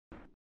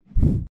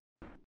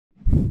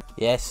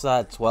Yes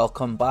lads,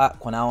 welcome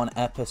back. We're now on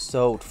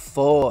episode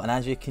 4 and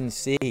as you can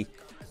see,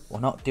 we're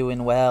not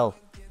doing well.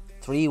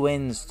 3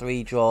 wins,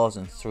 3 draws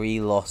and 3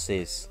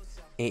 losses.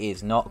 It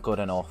is not good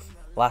enough.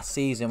 Last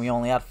season we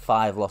only had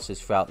 5 losses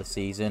throughout the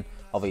season.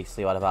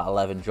 Obviously we had about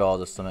 11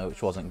 draws or something,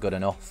 which wasn't good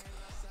enough.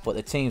 But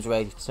the team's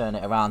ready to turn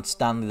it around.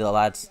 Stanley, the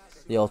lads,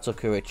 they all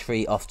took a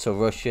retreat off to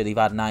Russia. They've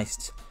had a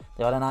nice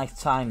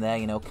time there,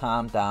 you know,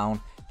 calmed down,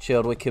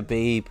 chilled with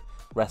Khabib,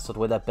 wrestled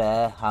with a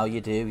bear, how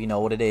you do, you know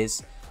what it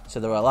is. So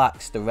they're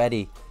relaxed, they're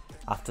ready.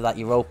 After that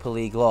Europa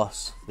League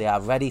loss, they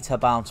are ready to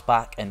bounce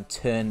back and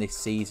turn this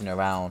season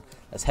around.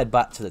 Let's head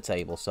back to the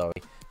table,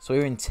 sorry. So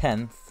we're in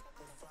 10th.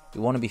 We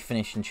want to be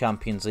finishing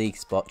Champions League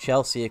spot.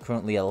 Chelsea are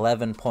currently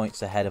 11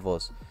 points ahead of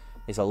us.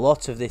 There's a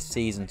lot of this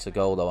season to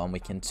go though, and we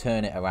can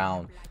turn it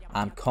around.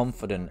 I'm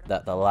confident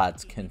that the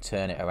lads can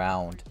turn it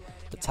around.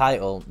 The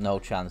title, no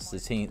chance.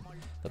 The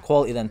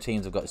quality of them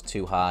teams have got is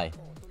too high.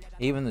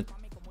 Even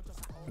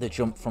the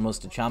jump from us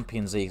to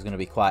Champions League is going to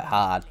be quite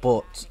hard,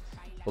 but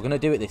we're going to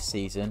do it this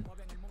season.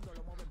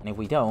 And if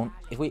we don't,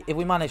 if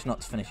we manage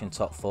not to finish in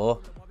top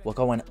 4, we're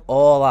going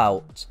all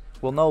out.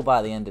 We'll know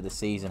by the end of the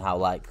season how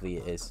likely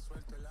it is,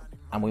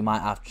 and we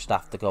might just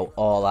have to go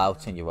all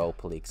out in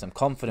Europa League. So I'm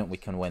confident we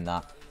can win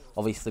that.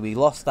 Obviously we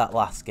lost that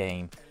last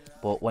game,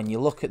 but when you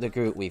look at the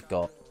group we've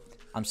got,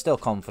 I'm still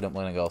confident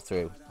we're going to go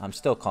through. I'm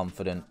still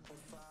confident.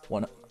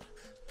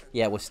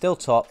 Yeah, we're still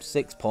top,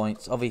 6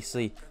 points.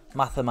 Obviously,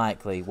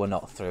 mathematically, we're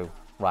not through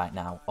right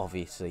now,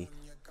 obviously.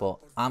 But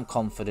I'm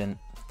confident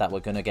that we're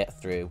going to get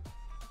through.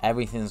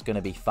 Everything's going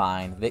to be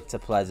fine. Victor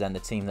Plzen, the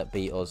team that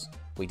beat us,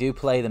 we do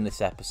play them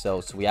this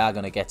episode, so we are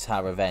going to get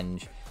our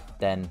revenge.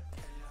 Then,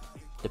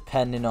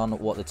 depending on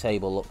what the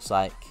table looks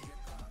like,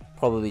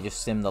 probably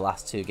just sim the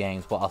last 2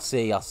 games. But I'll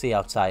see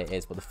how tight it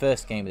is. But the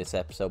first game of this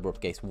episode, we're up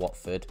against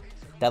Watford.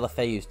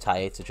 Delafeu's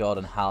tired, so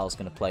Jordan Hall's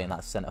going to play in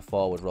that centre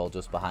forward role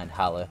just behind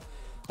Haller.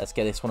 Let's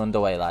get this one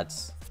underway,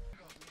 lads.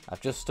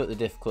 I've just stuck the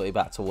difficulty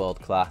back to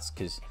world class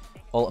because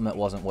ultimate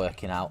wasn't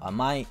working out. I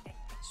might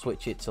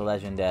switch it to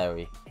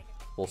legendary.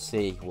 We'll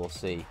see.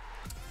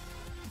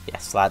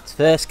 Yes, lads,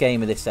 first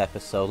game of this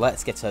episode.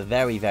 Let's get a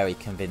very, very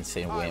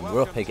convincing win.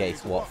 We're up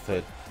against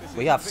Watford.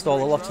 We have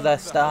stole a lot of their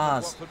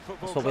stars.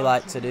 That's what we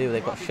like to do.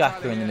 They've got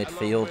Xhaka in the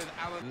midfield.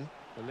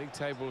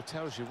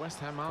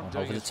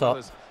 Over the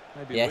top.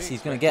 Yes,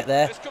 he's going to get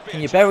there.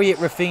 Can you bury it,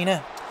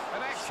 Rafinha?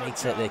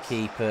 Straight at the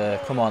keeper.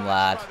 Come on,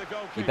 lad.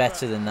 You're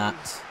better than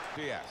that.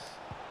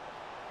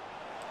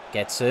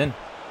 Gedson.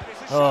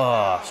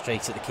 Oh,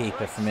 straight at the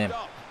keeper from him.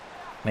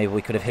 Maybe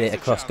we could have hit it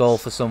across goal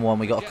for someone.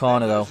 We got a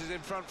corner, though.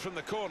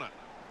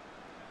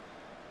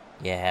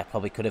 Yeah,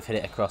 probably could have hit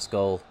it across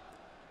goal.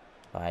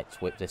 Right, let's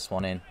whip this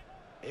one in.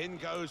 In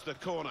goes the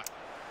corner.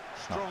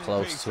 Not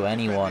close to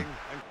anyone.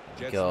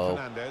 There we go.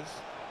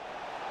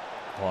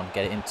 Go on,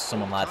 get it into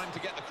someone, lad.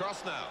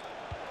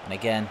 And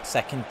again,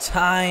 second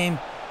time.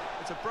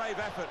 It's a brave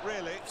effort,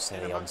 really.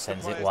 Roussillon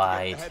sends it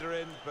wide.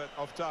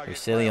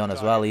 Roussillon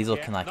as well, he's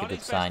looking like a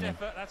good signing.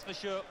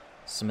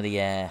 Some of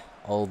the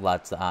old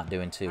lads that aren't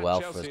doing too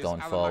well for us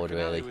going forward,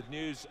 really. Go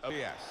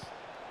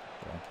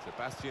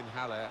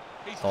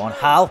on,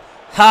 Hal!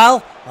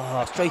 Hal!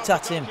 Oh, straight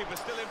at him.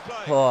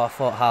 Oh, I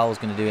thought Hal was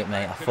going to do it,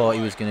 mate. I thought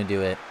he was going to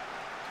do it.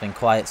 It's been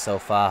quiet so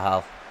far,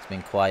 Hal. It's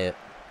been quiet.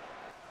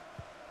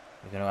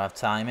 We're going to have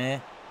time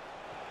here.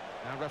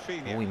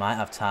 Oh, we might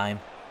have time.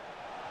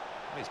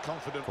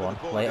 Go on,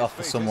 lay it off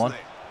for someone.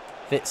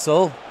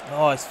 Witsel.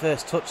 Oh, his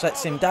first touch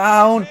lets him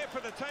down.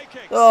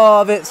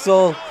 Oh,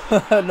 Witsel.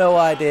 No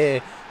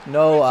idea.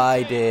 No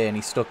idea. And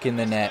he's stuck in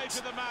the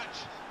net.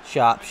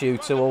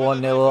 Sharpshooter, we're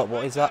 1-0 up.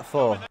 What is that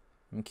for?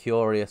 I'm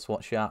curious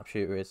what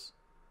sharpshooter is.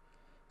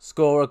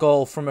 Score a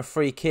goal from a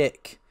free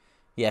kick.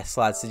 Yes,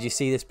 lads. Did you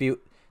see this Did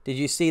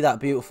you see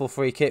that beautiful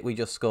free kick we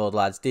just scored,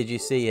 lads? Did you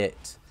see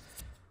it?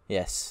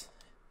 Yes.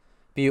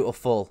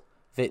 Beautiful.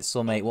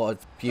 Witsel, mate, what a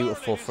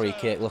beautiful free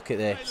kick. Look at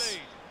this.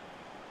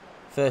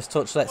 First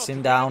touch lets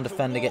him down.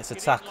 Defender gets a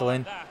tackle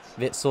in.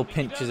 Witsel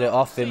pinches it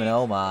off him and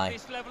oh my.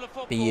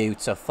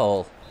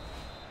 Beautiful.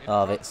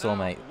 Oh, Witsel,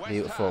 mate.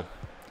 Beautiful.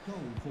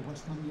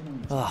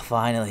 Oh,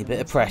 finally.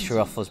 Bit of pressure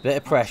off us. Bit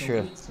of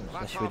pressure.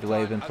 Especially with the way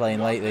we've been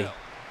playing lately.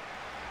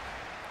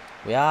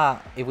 We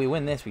are, if we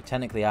win this, we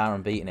technically are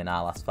unbeaten in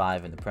our last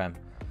 5 in the Prem.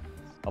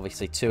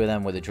 Obviously, 2 of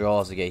them were the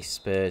draws against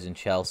Spurs and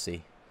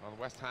Chelsea.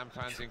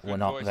 Were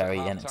not very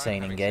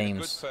entertaining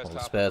games. Well,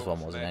 the Spurs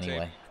one wasn't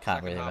anyway. I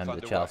can't really remember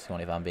the Chelsea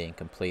one if I'm being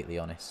completely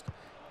honest.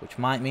 Which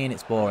might mean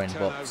it's boring,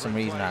 but for some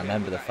reason I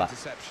remember the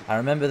fact. I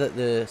remember that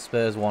the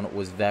Spurs one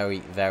was very,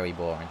 very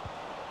boring.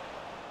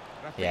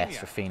 Yes,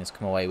 Rafinha's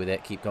come away with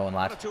it. Keep going,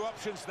 lad. 2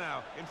 options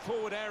now in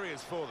forward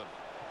areas for them.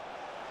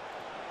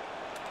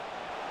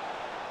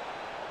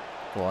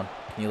 Go on.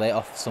 Can you lay it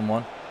off for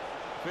someone?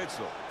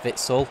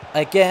 Witsel.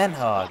 Again.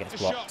 Oh, it gets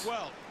blocked.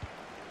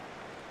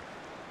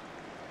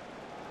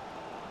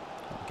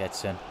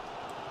 Gedson.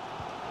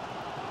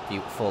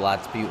 Beautiful,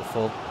 lads.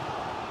 Beautiful.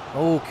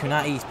 Oh,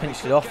 Kunati's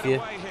pinched it off you.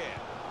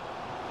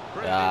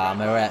 Ah,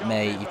 Meret,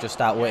 mate. You've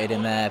just outwitted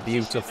him there.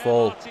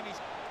 Beautiful.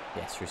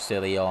 Yes,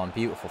 Roussillon.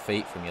 Beautiful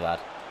feet from you, lad.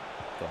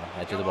 Go on,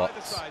 edge of the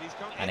box.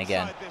 And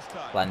again,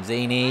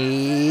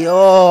 Lanzini.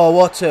 Oh,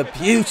 what a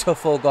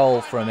beautiful goal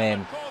from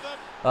him.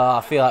 Oh,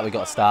 I feel like we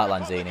got to start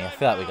Lanzini. I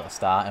feel like we got to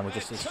start him.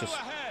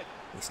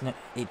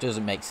 It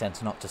doesn't make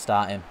sense not to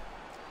start him.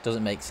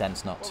 Doesn't make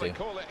sense not to.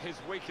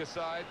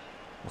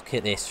 Look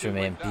at this from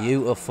him.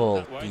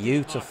 Beautiful,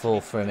 beautiful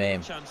from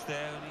him.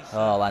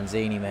 Oh,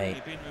 Lanzini,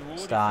 mate.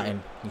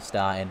 Starting. You're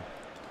starting.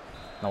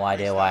 No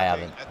idea why I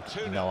haven't.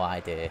 No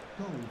idea.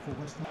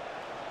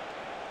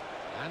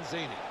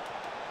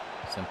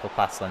 Simple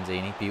pass,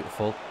 Lanzini.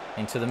 Beautiful.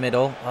 Into the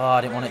middle. Oh,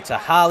 I didn't want it to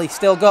Hal. He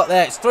still got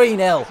there. It's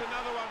 3-0.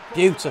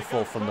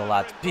 Beautiful from the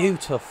lads.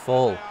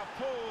 Beautiful.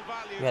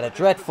 We had a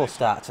dreadful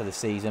start to the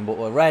season, but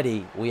we're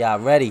ready. We are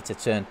ready to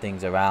turn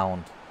things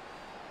around.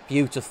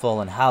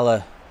 Beautiful. And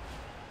Haller.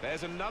 I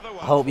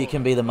hope you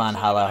can be the man,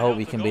 Haller. I hope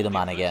you can be the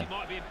man again.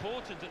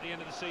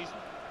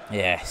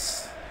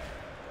 Yes.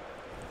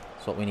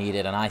 That's what we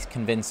needed. A nice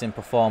convincing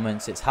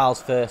performance. It's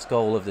Hal's first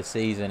goal of the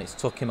season. It's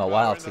took him a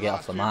while to get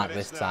off the mark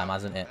this time,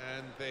 hasn't it?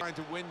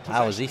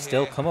 How has he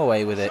still come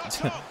away with it?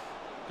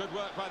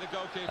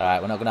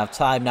 Alright, we're not going to have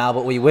time now,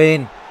 but we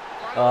win.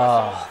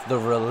 Oh, the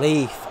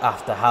relief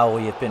after how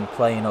we have been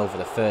playing over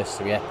the first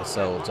 3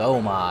 episodes.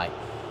 Oh my.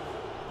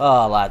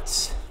 Oh,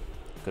 lads.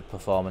 Good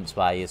performance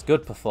by you.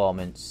 Good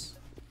performance.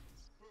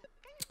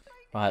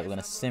 Right, we're going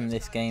to sim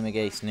this game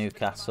against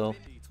Newcastle.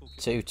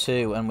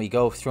 2-2, and we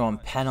go through on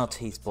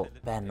penalties, but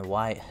Ben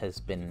White has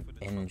been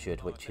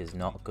injured, which is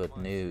not good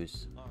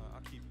news.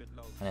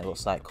 And it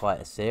looks like quite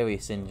a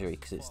serious injury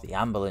because it's the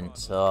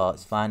ambulance. So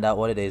let's find out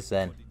what it is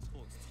then.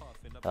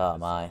 Oh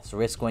my, it's a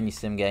risk when you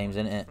sim games,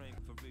 isn't it?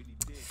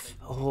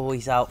 Oh,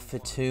 he's out for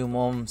 2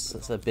 months.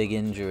 That's a big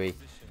injury.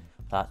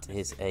 That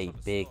is a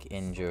big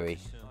injury.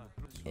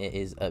 It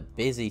is a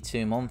busy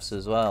 2 months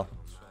as well.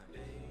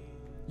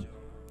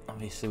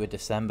 Obviously with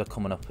December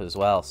coming up as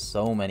well.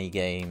 So many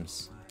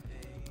games.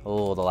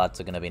 Oh, the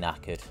lads are going to be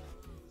knackered.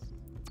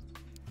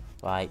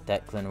 Right,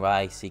 Declan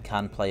Rice. He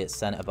can play at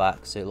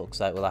centre-back. So it looks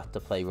like we'll have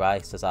to play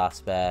Rice as our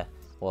spare.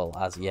 Well,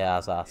 as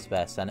our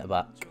spare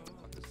centre-back.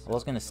 I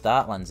was going to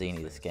start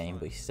Lanzini this game,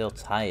 but he's still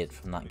tired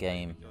from that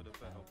game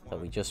that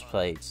we just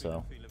played.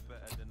 So,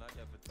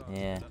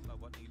 yeah.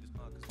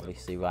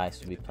 Obviously, Rice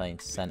will be playing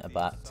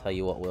centre-back. Tell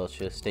you what,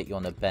 Wilshere, stick you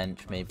on the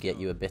bench. Maybe get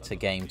you a bit of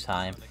game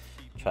time.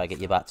 Try to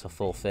get you back to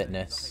full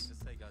fitness.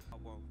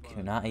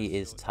 Kunati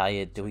is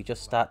tired. Do we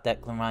just start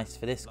Declan Rice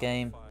for this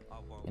game?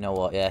 You know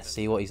what, yeah,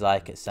 see what he's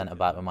like at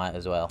centre-back, we might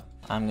as well.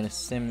 I'm going to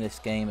sim this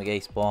game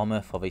against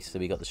Bournemouth.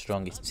 Obviously, we got the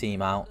strongest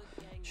team out.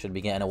 Should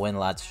be getting a win,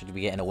 lads. Should be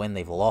getting a win.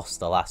 They've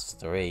lost the last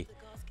 3.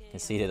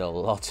 Conceded a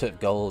lot of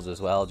goals as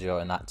well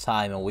during that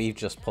time, and we've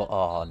just put...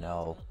 Oh,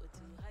 no.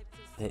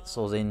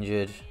 Witzel's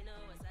injured.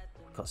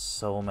 Got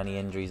so many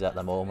injuries at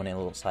the moment. It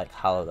looks like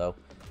Haller, though,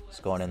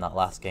 scoring in that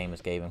last game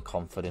has gave him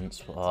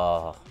confidence.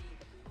 Oh...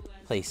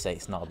 Please say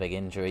it's not a big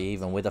injury.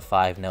 Even with a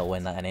 5-0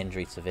 win, that an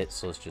injury to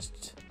Witzel is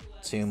just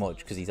too much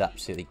because he's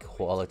absolutely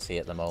quality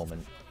at the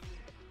moment.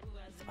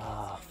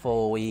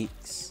 4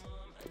 weeks.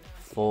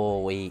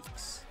 4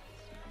 weeks.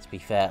 To be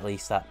fair, at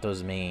least that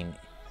does mean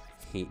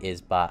he is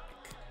back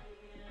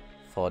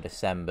for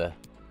December.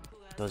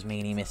 Does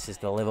mean he misses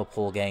the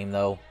Liverpool game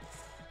though.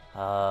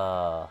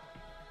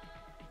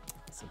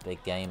 It's a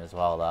big game as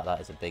well.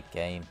 That is a big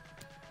game.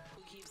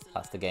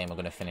 That's the game we're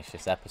going to finish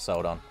this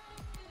episode on.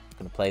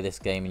 Going to play this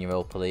game in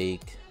Europa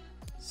League,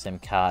 sim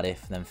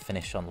Cardiff, and then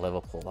finish on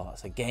Liverpool. Oh,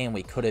 it's a game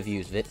we could have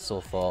used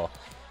Witzel for.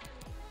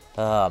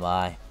 Oh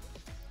my.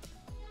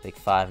 Big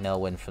 5-0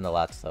 win from the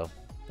lads though.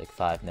 Big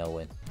 5-0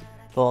 win.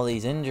 With all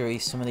these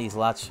injuries, some of these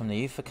lads from the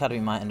youth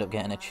academy might end up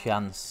getting a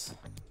chance.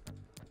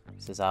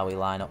 This is how we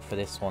line up for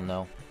this one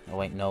though. Oh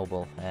wait,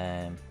 Noble.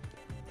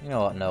 You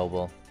know what,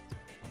 Noble?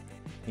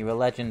 You're a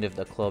legend of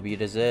the club. You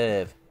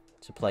deserve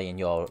to play in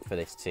Europe for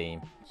this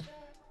team.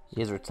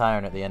 He is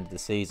retiring at the end of the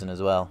season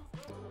as well.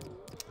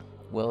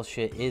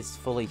 Wilshere is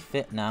fully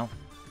fit now.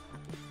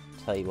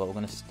 Tell you what, we're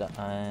going to start.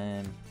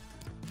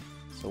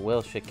 So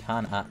Wilshere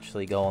can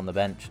actually go on the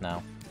bench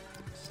now.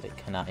 Stick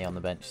Konate on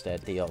the bench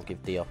instead. Diop,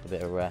 give Diop a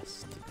bit of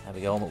rest. There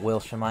we go. But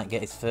Wilshere might get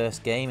his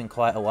first game in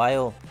quite a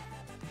while.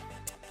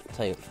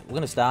 Tell you, we're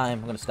going to start him.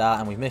 We're going to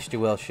start him. We've missed you,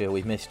 Wilshere.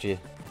 We've missed you.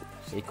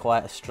 See,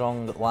 quite a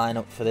strong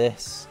lineup for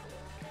this.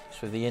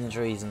 Just with the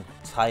injuries and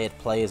tired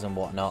players and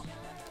whatnot.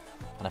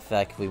 And I feel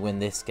like if we win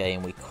this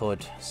game, we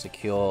could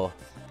secure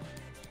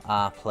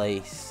our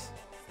place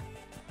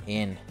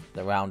in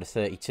the round of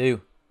 32.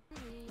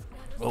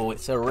 Oh,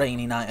 it's a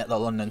rainy night at the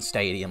London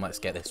Stadium. Let's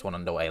get this one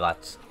underway,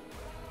 lads.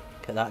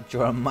 Look at that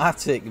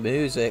dramatic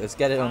music. Let's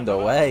get it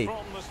underway.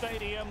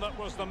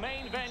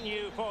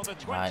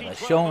 Right,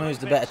 let's show them who's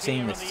the better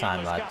team this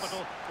time, lads.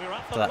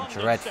 After that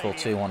dreadful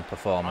 2-1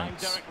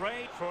 performance.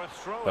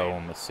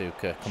 Boom,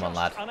 Masuka. Come on,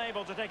 lad.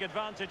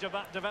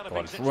 Go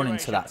on, just run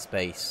into that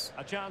space.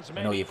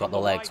 We know you've got the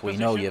legs. We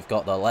know you've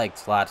got the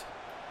legs, lad.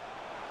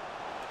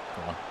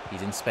 Come on,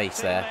 he's in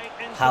space there.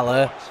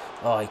 Haller.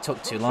 Oh, he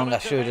took too long. I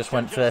should have just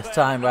went first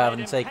time rather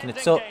than taking a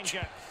touch.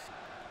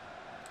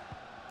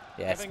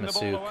 Yes,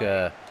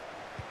 Masuka.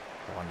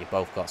 Go on, you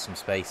both got some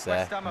space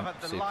there.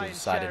 Super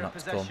decided not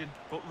to come.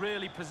 But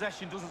really,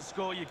 possession doesn't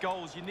score your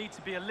goals. You need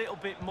to be a little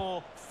bit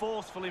more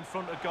forceful in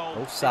front of goal.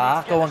 Oh,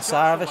 Sarr. Go on,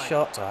 Sarr, have a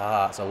shot.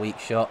 Ah, that's a weak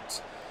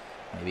shot.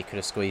 Maybe he could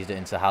have squeezed it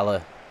into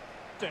Haller.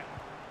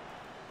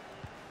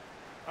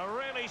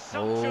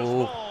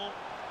 Oh,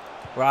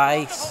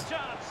 Rice.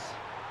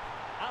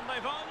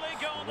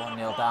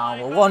 1-0 down.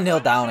 We're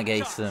 1-0 down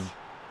against them.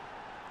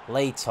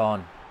 Late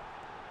on.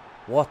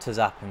 What has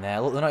happened there?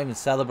 Look, they're not even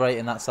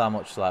celebrating. That's how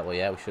much like, well,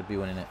 yeah, we should be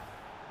winning it.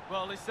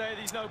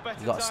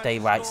 You've got to stay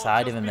right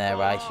side of him there,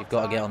 Rice. You've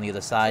got to get on the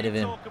other side of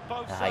him.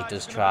 He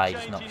does try. He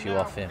just knocks you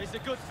off him.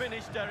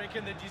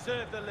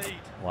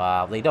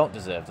 Wow, they don't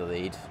deserve the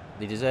lead.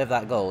 They deserve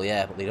that goal,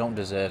 yeah, but they don't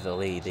deserve the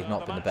lead. They've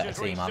not been the better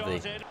team, have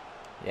they?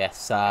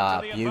 Yes,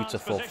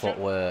 beautiful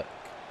footwork.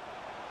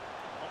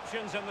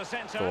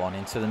 Go on,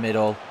 into the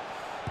middle.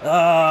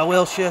 Ah,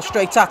 Wilshere,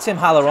 straight at him.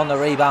 Haller on the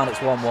rebound. It's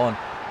 1-1.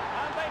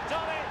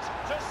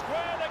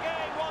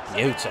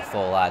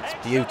 Beautiful, lads.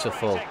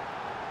 Beautiful.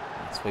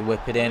 As we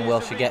whip it in,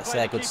 Wilshere gets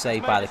there. Good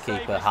save by the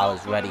keeper.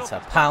 Haller's ready to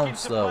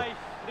pounce, though.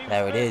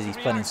 There it is.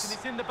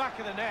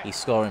 He's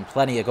scoring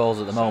plenty of goals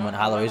at the moment,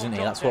 Haller, isn't he?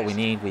 That's what we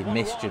need. We've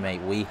missed you,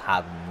 mate. We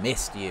have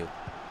missed you.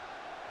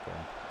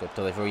 Good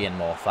delivery in,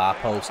 more far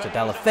post to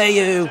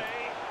Delafeu.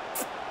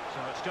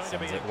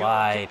 Sends it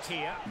wide.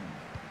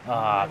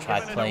 Ah,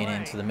 tried playing it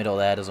into the middle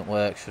there. Doesn't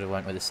work. Should have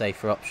went with a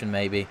safer option,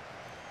 maybe.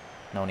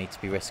 No need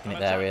to be risking it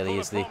there, really,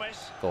 is there?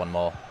 Go on,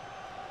 more.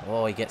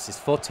 Oh, he gets his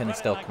foot in and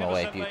still come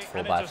away.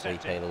 Beautiful by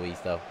Felipe Luis,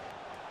 though.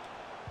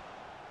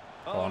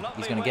 Go on.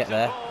 He's going to get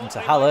there.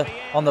 Into Haller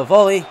on the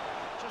volley.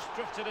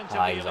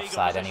 Ah, he was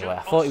offside anyway.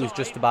 I thought he was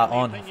just about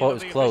on. I thought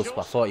it was close,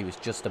 but I thought he was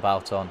just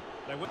about on.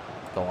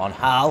 Go on,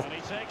 Hal.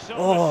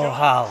 Oh,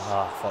 Hal.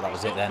 Oh, I thought that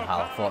was it then,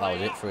 Hal. I thought that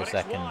was it for a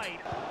second.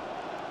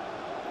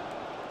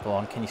 Go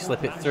on, can you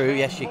slip it through?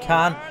 Yes, you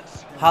can.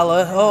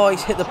 Haller. Oh,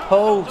 he's hit the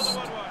post.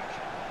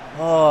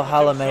 Oh,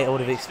 Haller, mate, I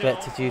would have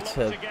expected you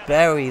to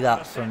bury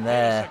that from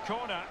there.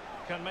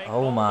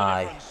 Oh,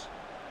 my.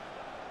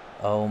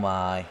 Oh,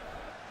 my.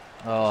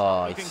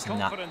 Oh, he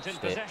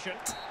snatched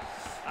it.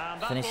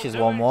 Finishes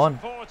 1-1.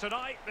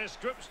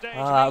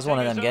 Ah, that was one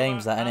of them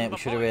games, that, innit? We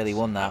should have really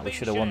won that. We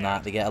should have won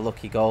that. They get a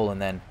lucky goal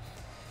and then...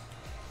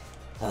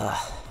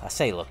 I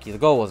say lucky. The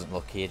goal wasn't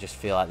lucky. I just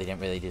feel like they didn't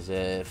really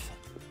deserve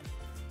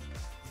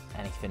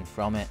anything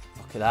from it.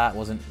 Look at that.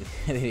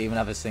 They didn't even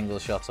have a single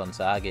shot on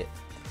target.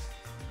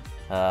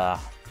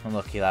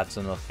 Unlucky, lads.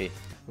 Unlucky.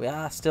 We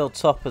are still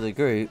top of the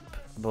group,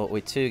 but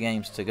with 2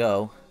 games to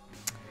go,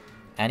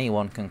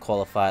 anyone can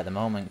qualify at the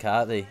moment,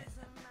 can't they?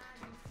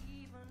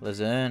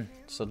 Luzerne,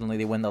 suddenly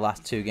they win the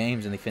last 2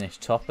 games and they finish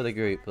top of the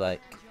group.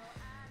 Like,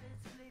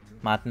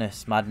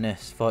 madness,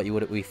 madness.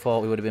 We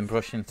thought we would have been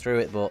brushing through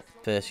it, but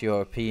first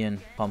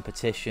European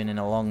competition in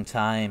a long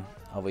time.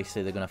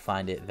 Obviously, they're going to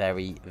find it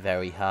very,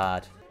 very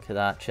hard. Look at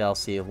that.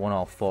 Chelsea have won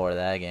all 4 of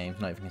their games,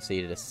 not even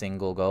conceded a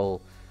single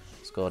goal.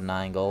 Scored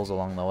 9 goals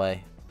along the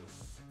way.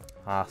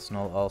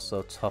 Arsenal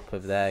also top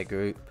of their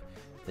group.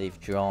 They've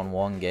drawn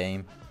 1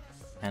 game.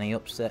 Any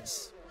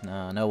upsets?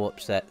 No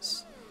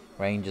upsets.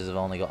 Rangers have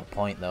only got a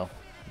point though.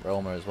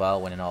 Roma as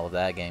well, winning all of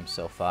their games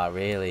so far.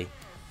 Really,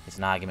 it's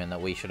an argument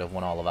that we should have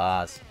won all of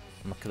ours.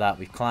 And look at that,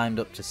 we've climbed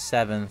up to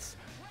 7th.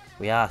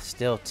 We are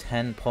still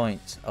 10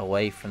 points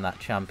away from that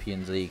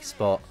Champions League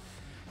spot.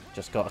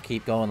 Just got to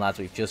keep going, lads.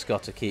 We've just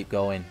got to keep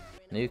going.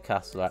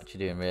 Newcastle are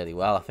actually doing really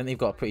well. I think they've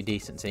got a pretty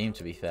decent team,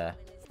 to be fair.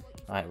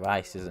 Right,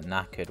 Rice isn't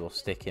knackered. We'll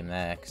stick him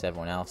there because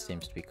everyone else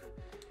seems to be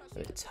a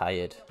bit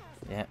tired.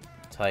 Yeah,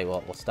 tell you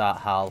what, we'll start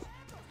Hal.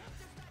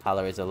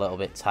 Haller is a little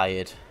bit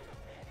tired.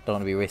 Don't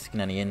want to be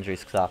risking any injuries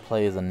because our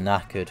players are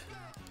knackered.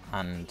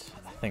 And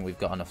I think we've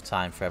got enough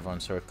time for everyone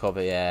to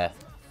recover. Yeah,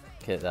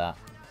 look at that.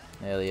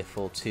 Nearly a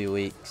full 2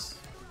 weeks.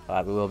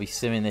 Right, we will be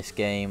simming this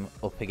game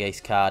up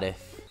against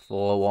Cardiff.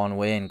 4-1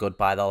 win.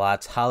 Goodbye, the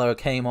lads. Haller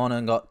came on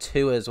and got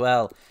 2 as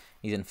well.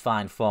 He's in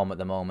fine form at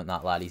the moment,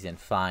 that lad. He's in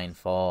fine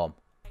form.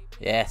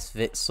 Yes,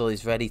 Witsel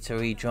is ready to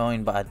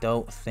rejoin, but I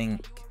don't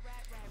think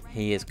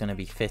he is going to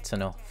be fit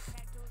enough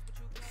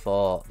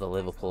for the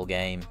Liverpool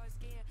game.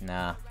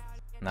 Nah,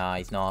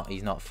 he's not.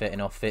 He's not fit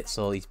enough.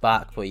 Witsel, he's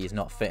back, but he's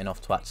not fit enough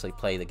to actually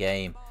play the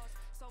game.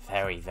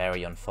 Very,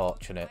 very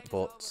unfortunate.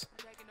 But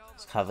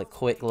let's have a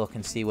quick look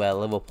and see where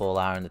Liverpool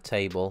are in the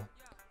table.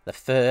 The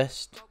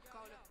first.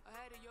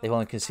 They've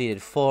only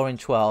conceded 4 in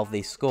 12.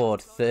 They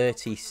scored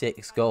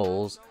 36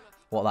 goals.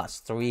 Well, that's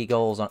 3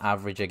 goals on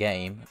average a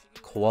game.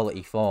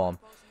 Quality form.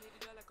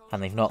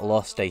 And they've not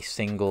lost a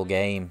single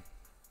game.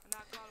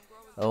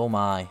 Oh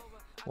my.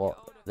 What?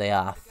 They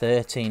are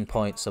 13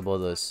 points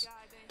above us.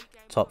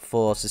 Top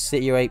 4. So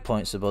City are 8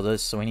 points above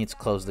us. So we need to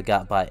close the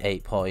gap by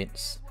 8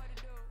 points.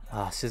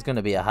 This is going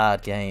to be a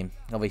hard game.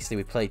 Obviously,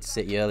 we played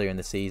City earlier in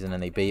the season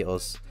and they beat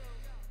us.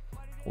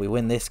 We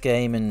win this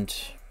game and...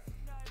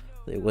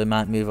 we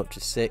might move up to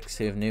 6.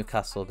 Who have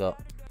Newcastle got?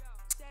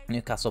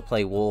 Newcastle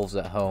play Wolves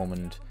at home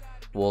and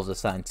Wolves are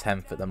sat in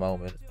 10th at the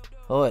moment.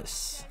 Oh,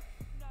 it's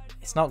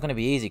not going to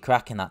be easy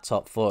cracking that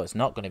top 4. It's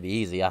not going to be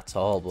easy at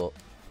all, but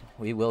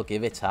we will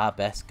give it our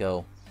best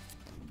go.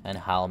 and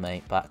Hal,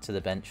 mate, back to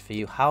the bench for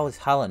you. How is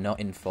Hal not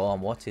in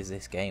form? What is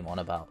this game on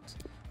about?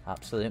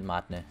 Absolute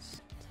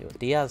madness. See what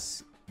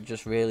Diaz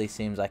just really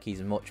seems like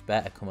he's much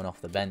better coming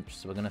off the bench.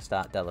 So we're going to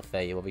start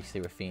Deulofeu.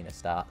 Obviously, Rafinha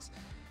starts.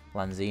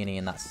 Lanzini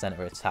in that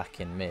centre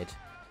attack in mid.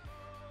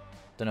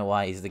 Don't know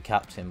why he's the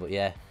captain, but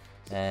yeah.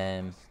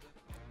 Tell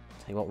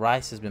you what,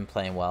 Rice has been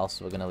playing well,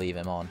 so we're going to leave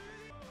him on.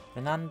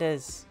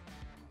 Fernandes,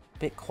 a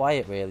bit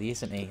quiet really,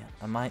 isn't he?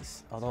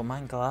 Although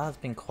Mangala's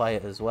been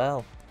quiet as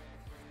well.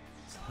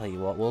 Tell you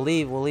what, we'll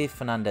leave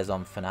Fernandes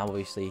on for now.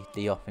 Obviously,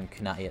 Diop and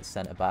Konate at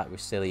centre back.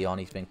 Roussillon,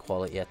 he's been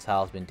quality.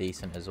 Atal's been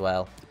decent as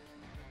well.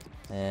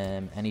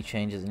 Any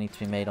changes that need to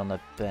be made on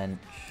the bench?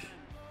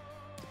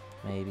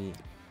 Maybe.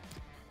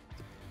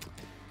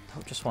 I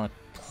don't just want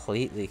to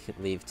completely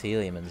leave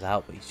Tielemans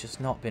out, but he's just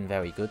not been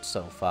very good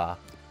so far.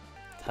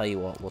 Tell you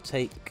what, we'll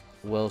take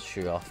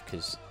Wilshere off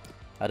because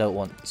I don't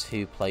want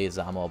two players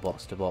that are more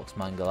box to box.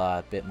 Mangala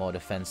a bit more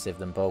defensive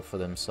than both of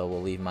them, so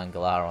we'll leave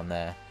Mangala on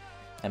there.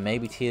 And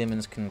maybe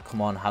Tielemans can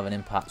come on, have an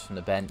impact from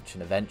the bench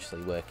and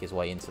eventually work his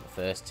way into the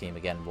first team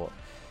again. But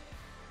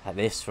at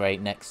this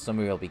rate, next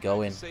summer he'll be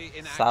going.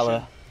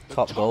 Salah,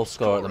 top goal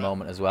scorer at the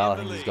moment as well. I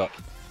think he's got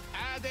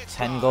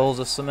 10 goals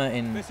or something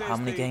in how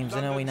many games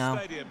in are we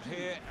now?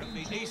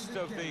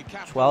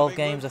 12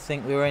 games I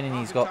think we were in, and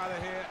he's got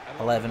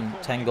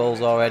 10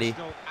 goals already.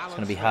 It's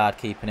going to be hard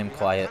keeping him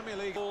quiet.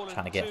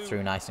 Trying to get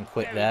through nice and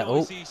quick there.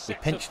 Oh, we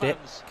pinched it.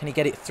 Can he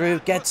get it through?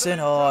 Gedson.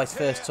 Oh, his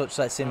first touch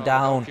lets him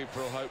down.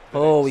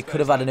 Oh, we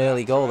could have had an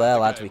early goal there,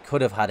 lads. We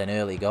could have had an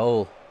early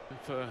goal.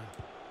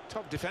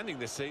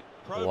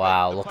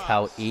 Wow, look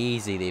how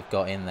easy they've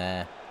got in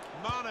there.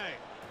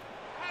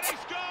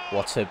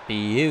 What a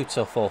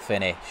beautiful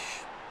finish.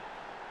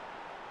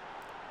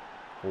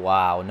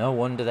 Wow, no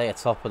wonder they are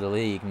top of the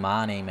league.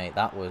 Mane, mate,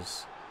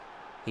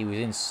 he was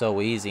in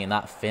so easy, and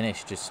that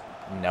finish, just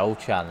no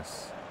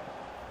chance.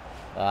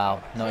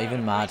 Wow, not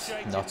even mad.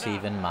 Not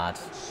even mad.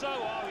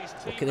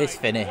 Look at this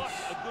finish.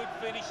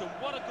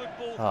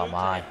 Oh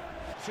my.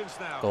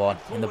 Go on,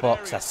 in the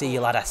box. I see you,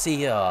 lad. I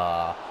see you.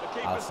 Oh,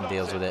 Alisson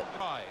deals with it.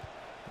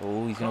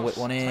 Oh, he's going to whip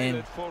one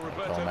in.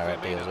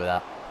 Merritt deals with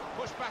that.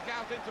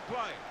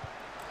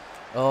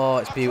 Oh,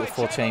 it's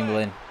beautiful,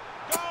 Chamberlain.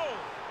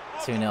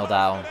 2-0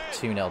 down.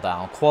 2-0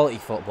 down. Quality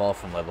football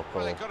from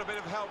Liverpool.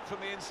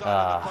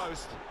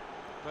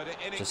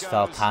 Just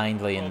fell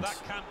kindly and...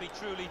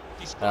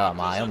 Oh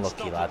my,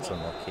 unlucky lads,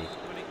 unlucky.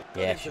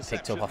 Yeah, she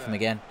picked up off him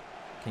again.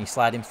 Can you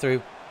slide him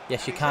through?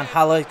 Yes, you can.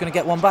 Haller going to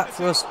get one back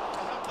for us.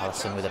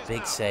 Alisson with a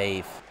big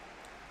save.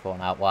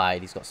 Going out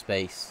wide, he's got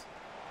space.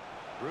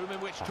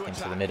 Back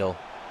into the middle.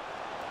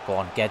 Go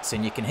on,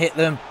 Gedson, you can hit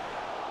them.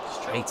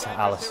 Straight to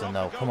Alisson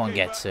though. Come on,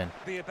 Gedson.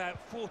 He's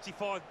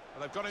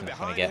not going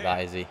to get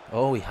that, is he?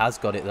 Oh, he has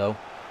got it though.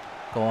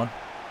 Go on.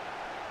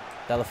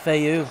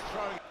 Deulofeu.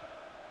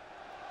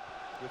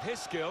 With his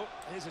skill,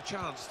 here's a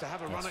chance to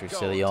have a run at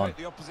goal and take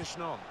the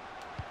opposition on.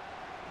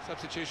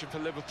 Substitution for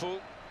Liverpool.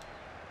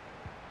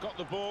 Got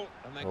the ball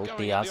and then going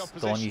Diaz,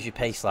 go on, use your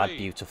pace, lad.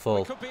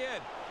 Beautiful. Could be in.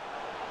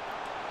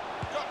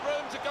 Got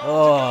room to go.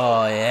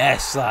 Oh,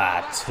 yes,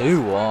 lad.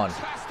 2-1.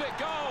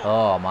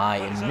 Oh, my.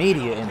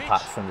 Immediate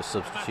impact from the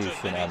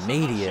substitution.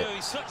 Immediate.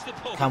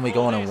 Can we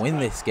go on and win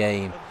this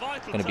game? I'm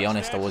going to be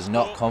honest, I was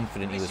not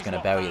confident he was going to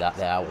bury that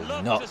there. I was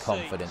not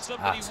confident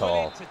at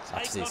all.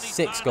 That's his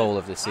 6th goal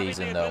of the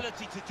season, though.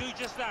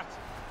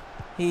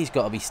 He's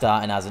got to be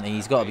starting, hasn't he?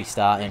 He's got to be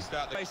starting.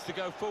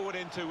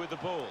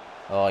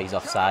 Oh, he's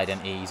offside,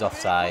 isn't he? He's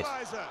offside.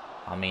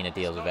 Almina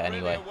deals with it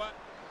anyway.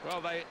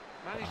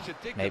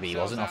 Maybe he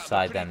wasn't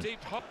offside then.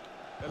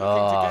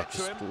 Oh,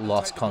 just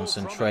lost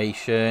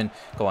concentration.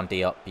 Go on,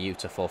 Diop.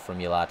 Beautiful from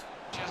you, lad.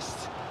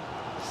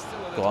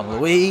 Go on,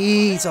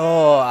 Luiz.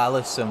 Oh,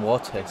 Alisson,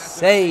 what a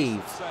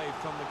save.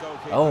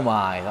 Oh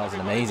my, that was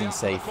an amazing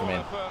save from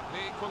him.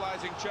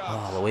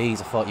 Oh,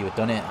 Luiz, I thought you had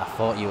done it. I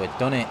thought you had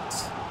done it.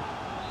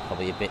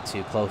 Probably a bit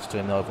too close to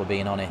him though, if we're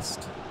being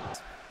honest.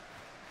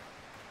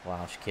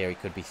 Wow, Shaqiri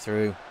could be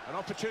through. An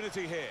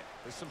opportunity here.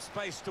 There's some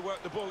space to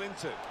work the ball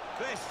into.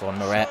 Go on,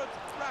 Moret.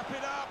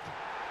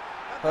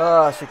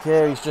 Oh,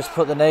 Shaqiri's just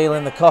put the nail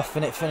in the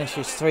coffin. It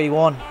finishes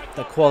 3-1.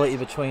 The quality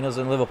between us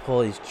and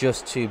Liverpool is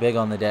just too big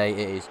on the day.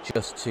 It is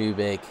just too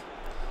big.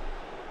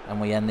 And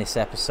we end this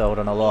episode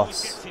on a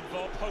loss. He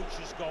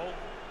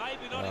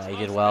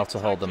did well to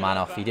hold the man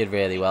off. He did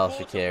really well,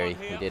 Shaqiri.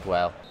 He did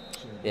well.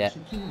 Yeah,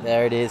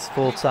 there it is.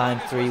 Full time,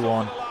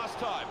 3-1.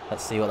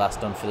 Let's see what that's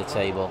done for the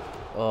table.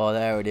 Oh,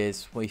 there it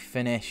is. We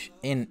finish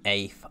in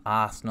 8th.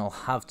 Arsenal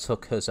have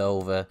took us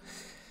over.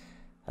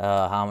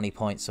 How many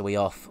points are we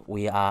off?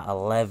 We are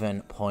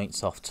 11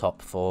 points off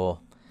top 4.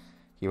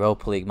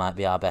 Europa League might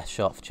be our best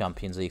shot for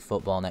Champions League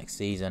football next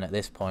season. At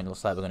this point, it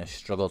looks like we're going to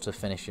struggle to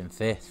finish in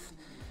 5th.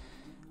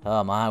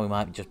 Oh my, we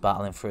might be just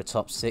battling for a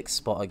top 6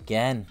 spot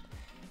again.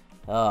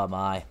 Oh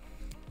my.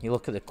 You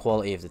look at the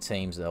quality of the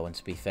teams though, and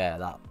to be fair,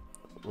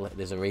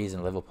 there's a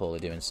reason Liverpool are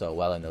doing so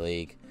well in the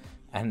league.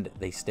 And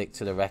they stick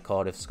to the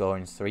record of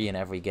scoring 3 in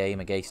every game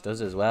against us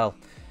as well.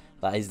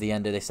 That is the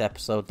end of this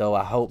episode though.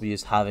 I hope you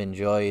have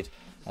enjoyed,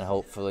 and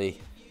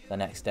hopefully the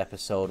next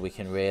episode we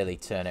can really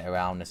turn it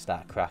around and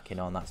start cracking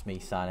on. That's me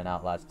signing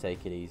out, lads.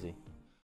 Take it easy.